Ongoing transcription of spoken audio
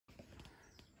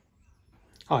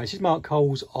Hi, this is Mark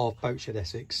Coles of Boatshed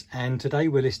Essex, and today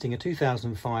we're listing a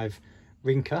 2005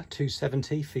 Rinker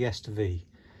 270 Fiesta V.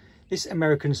 This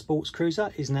American sports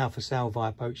cruiser is now for sale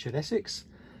via Boatshed Essex,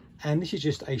 and this is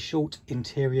just a short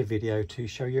interior video to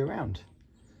show you around.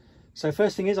 So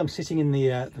first thing is, I'm sitting in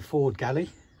the forward galley,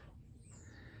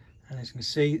 and as you can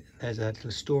see, there's a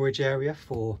little storage area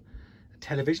for a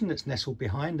television that's nestled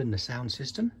behind and the sound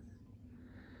system.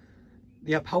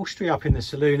 The upholstery up in the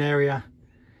saloon area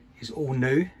is all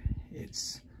new.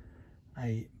 It's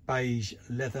a beige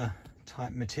leather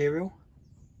type material.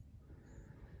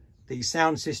 The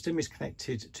sound system is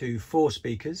connected to 4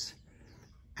 speakers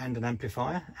and an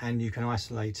amplifier, and you can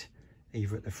isolate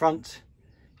either at the front,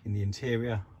 in the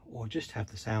interior, or just have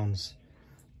the sounds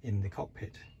in the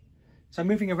cockpit. So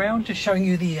moving around, just showing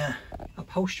you the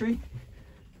upholstery.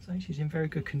 So she's in very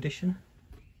good condition.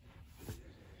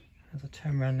 As I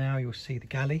turn around now, you'll see the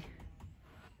galley.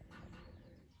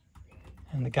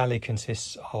 And the galley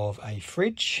consists of a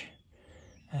fridge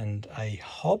and a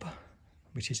hob,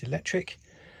 which is electric,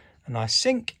 a nice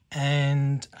sink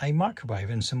and a microwave,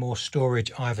 and some more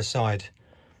storage either side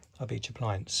of each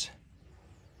appliance.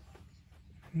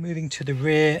 Moving to the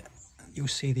rear, you'll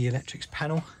see the electrics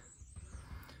panel,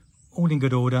 all in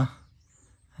good order,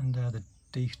 and the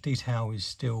detail is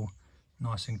still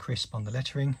nice and crisp on the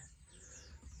lettering.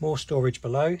 More storage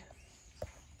below.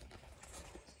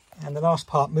 And the last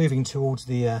part, moving towards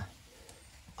the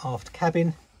aft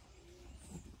cabin.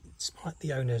 Despite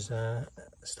the owner's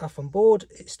stuff on board,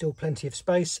 it's still plenty of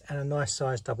space and a nice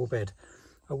sized double bed.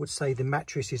 I would say the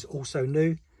mattress is also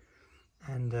new,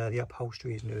 and the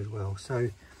upholstery is new as well. So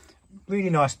really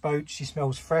nice boat. She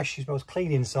smells fresh, she smells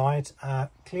clean inside,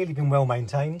 clearly been well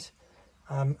maintained.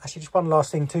 Actually, just one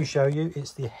last thing to show you,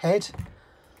 it's the head.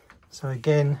 So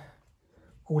again,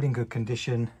 all in good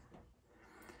condition.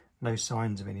 No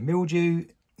signs of any mildew.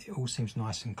 It all seems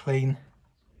nice and clean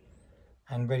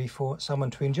and ready for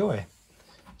someone to enjoy.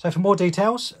 So for more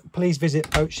details, please visit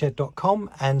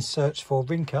boatshed.com and search for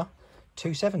Rinker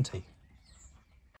 270.